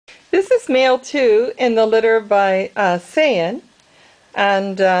This is male 2 in the litter by Sayen,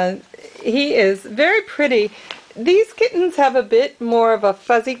 and he is very pretty. These kittens have a bit more of a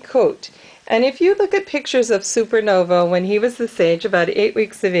fuzzy coat, and if you look at pictures of Supernova when he was this age, about 8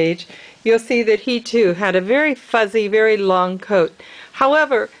 weeks of age, you'll see that he too had a very fuzzy, very long coat.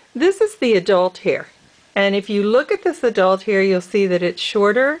 However, this is the adult hair, and if you look at this adult hair, you'll see that it's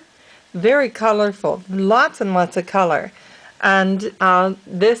shorter, very colorful, lots and lots of color. And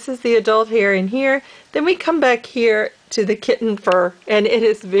this is the adult hair in here. Then we come back here to the kitten fur, and it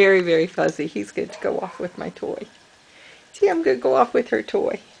is very, very fuzzy. He's going to go off with my toy. See, I'm going to go off with her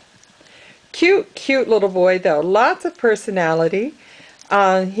toy. Cute, cute little boy, though. Lots of personality.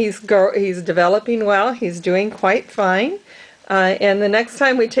 He's developing well. He's doing quite fine. And the next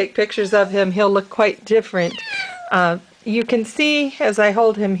time we take pictures of him, he'll look quite different. You can see, as I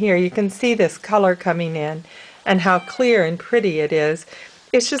hold him here, you can see this color coming in and how clear and pretty it is.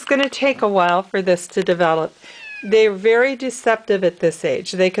 It's just going to take a while for this to develop. They're very deceptive at this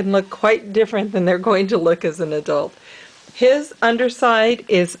age. They can look quite different than they're going to look as an adult. His underside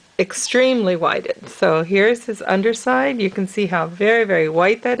is extremely whited. So here's his underside. You can see how very, very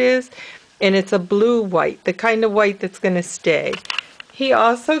white that is. And it's a blue white, the kind of white that's going to stay. He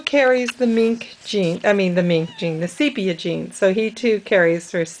also carries the mink gene, the sepia gene. So he too carries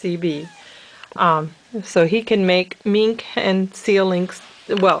for CB. So he can make mink and seal links,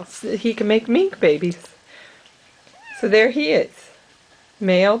 well, he can make mink babies. So there he is,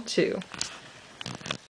 male 2.